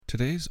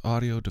Today's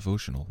audio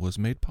devotional was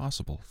made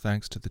possible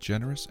thanks to the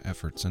generous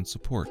efforts and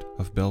support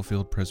of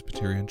Belfield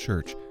Presbyterian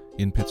Church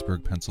in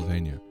Pittsburgh,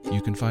 Pennsylvania.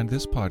 You can find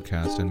this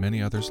podcast and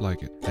many others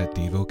like it at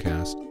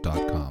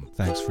devocast.com.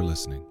 Thanks for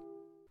listening.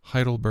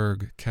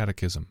 Heidelberg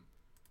Catechism.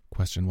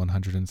 Question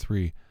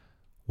 103.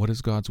 What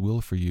is God's will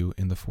for you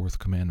in the fourth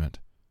commandment?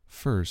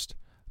 First,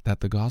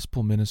 that the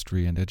gospel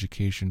ministry and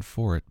education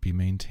for it be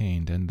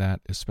maintained, and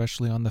that,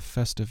 especially on the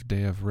festive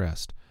day of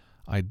rest,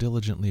 I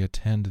diligently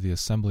attend the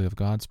assembly of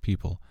God's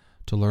people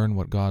to learn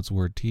what God's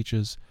word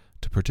teaches,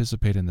 to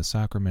participate in the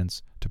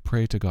sacraments, to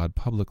pray to God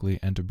publicly,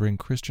 and to bring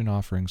Christian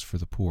offerings for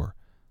the poor.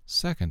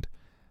 Second,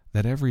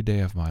 that every day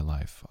of my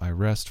life I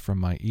rest from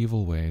my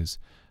evil ways,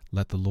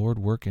 let the Lord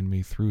work in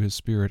me through His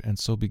Spirit, and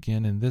so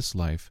begin in this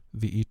life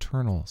the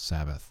eternal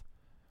Sabbath.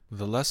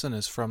 The lesson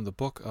is from the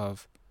book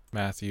of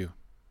Matthew.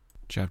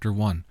 Chapter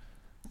 1.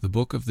 The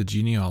book of the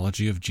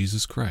genealogy of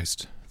Jesus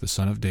Christ, the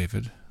son of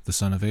David, the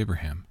son of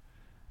Abraham.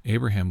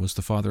 Abraham was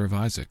the father of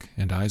Isaac,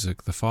 and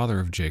Isaac the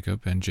father of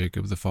Jacob, and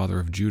Jacob the father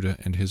of Judah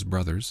and his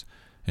brothers,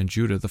 and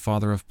Judah the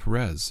father of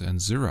Perez, and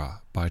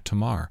Zerah by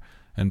Tamar,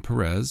 and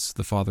Perez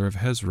the father of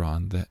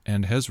Hezron,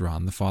 and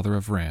Hezron the father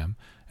of Ram,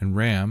 and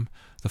Ram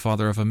the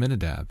father of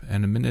Amminadab,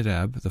 and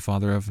Amminadab the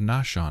father of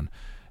Nahshon,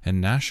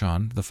 and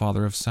Nahshon the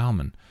father of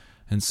Salmon,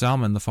 and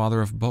Salmon the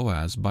father of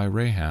Boaz by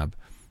Rahab,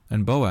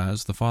 and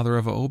Boaz the father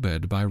of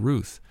Obed by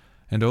Ruth,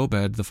 and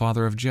Obed the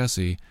father of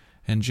Jesse,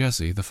 and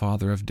Jesse the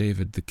father of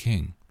David the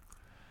king.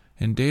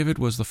 And David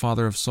was the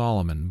father of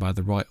Solomon by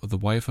the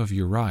wife of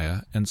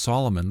Uriah, and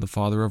Solomon the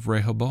father of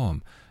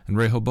Rehoboam, and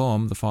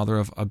Rehoboam the father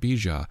of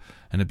Abijah,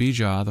 and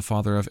Abijah the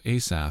father of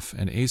Asaph,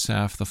 and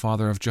Asaph the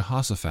father of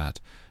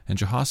Jehoshaphat, and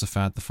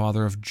Jehoshaphat the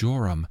father of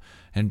Joram,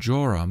 and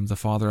Joram the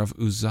father of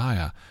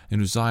Uzziah,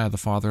 and Uzziah the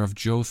father of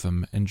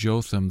Jotham, and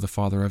Jotham the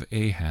father of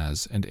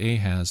Ahaz, and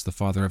Ahaz the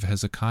father of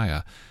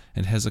Hezekiah,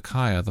 and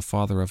Hezekiah the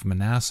father of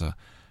Manasseh,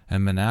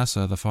 and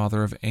Manasseh the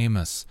father of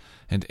Amos,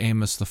 and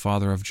Amos the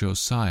father of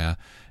Josiah,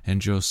 and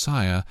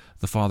Josiah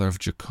the father of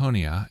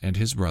Jeconiah and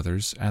his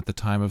brothers at the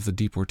time of the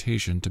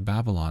deportation to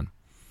Babylon.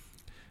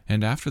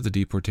 And after the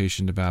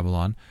deportation to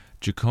Babylon,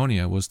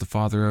 Jeconiah was the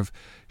father of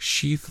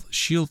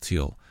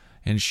Shealtiel,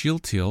 and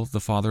Shealtiel the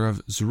father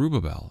of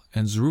Zerubbabel,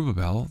 and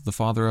Zerubbabel the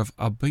father of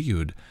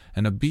Abiud,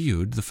 and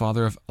Abiud the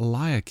father of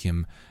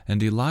Eliakim,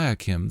 and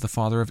Eliakim the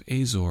father of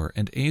Azor,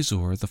 and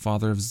Azor the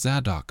father of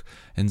Zadok,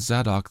 and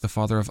Zadok the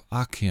father of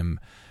Achim,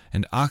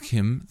 and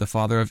Achim the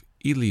father of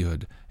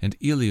Eliud, and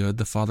Eliud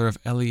the father of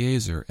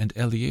Eleazar, and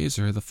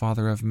Eleazar the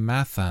father of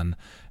Mathan,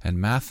 and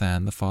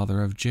Mathan the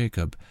father of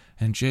Jacob,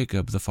 and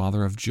Jacob the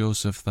father of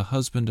Joseph the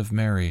husband of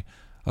Mary,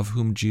 of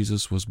whom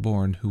Jesus was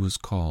born, who was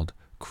called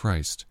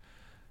Christ.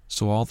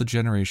 So all the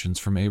generations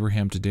from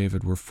Abraham to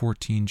David were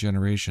 14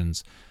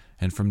 generations,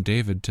 and from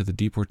David to the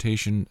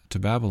deportation to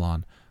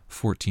Babylon,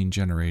 14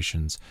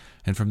 generations,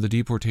 and from the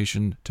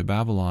deportation to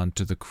Babylon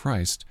to the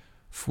Christ,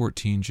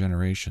 14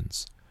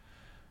 generations.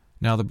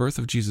 Now the birth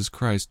of Jesus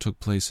Christ took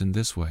place in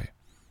this way.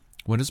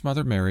 When his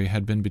mother Mary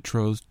had been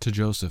betrothed to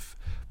Joseph,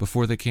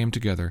 before they came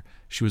together,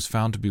 she was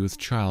found to be with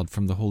child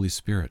from the Holy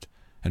Spirit,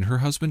 and her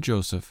husband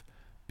Joseph,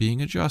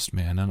 being a just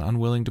man and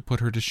unwilling to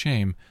put her to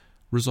shame,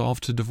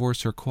 resolved to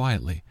divorce her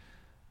quietly.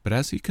 But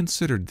as he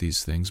considered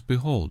these things,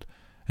 behold,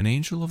 an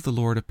angel of the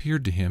Lord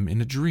appeared to him in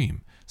a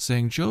dream,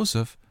 saying,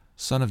 Joseph,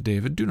 son of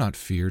David, do not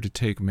fear to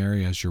take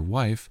Mary as your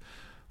wife,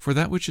 for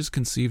that which is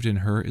conceived in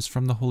her is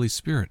from the Holy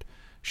Spirit.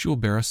 She will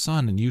bear a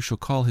son, and you shall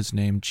call his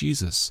name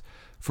Jesus,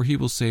 for he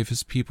will save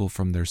his people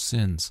from their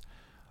sins.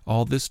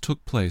 All this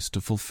took place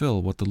to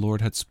fulfill what the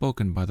Lord had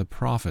spoken by the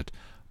prophet.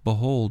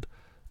 Behold,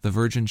 the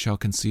virgin shall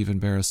conceive and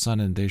bear a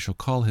son, and they shall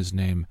call his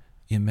name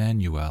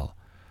Emmanuel,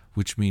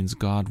 which means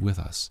God with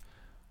us.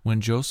 When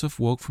Joseph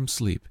woke from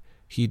sleep,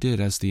 he did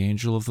as the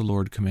angel of the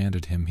Lord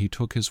commanded him. He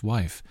took his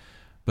wife,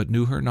 but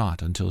knew her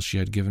not until she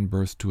had given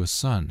birth to a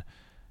son,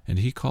 and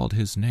he called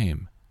his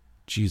name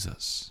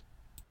Jesus.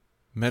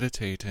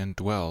 Meditate and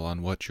dwell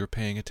on what you're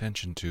paying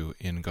attention to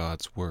in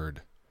God's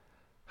Word.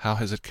 How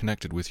has it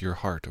connected with your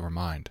heart or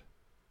mind?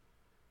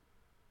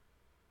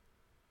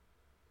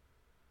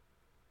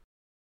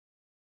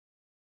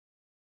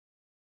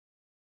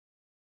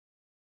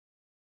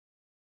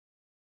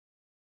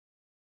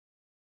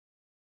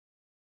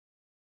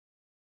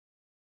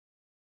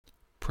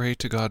 Pray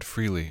to God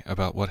freely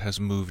about what has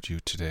moved you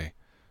today.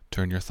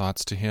 Turn your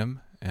thoughts to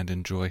Him and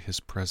enjoy His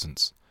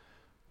presence.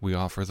 We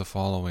offer the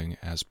following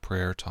as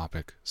prayer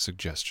topic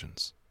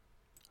suggestions.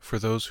 For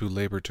those who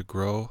labor to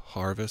grow,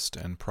 harvest,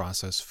 and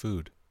process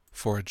food.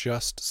 For a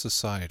just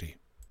society.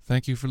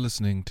 Thank you for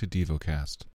listening to DevoCast.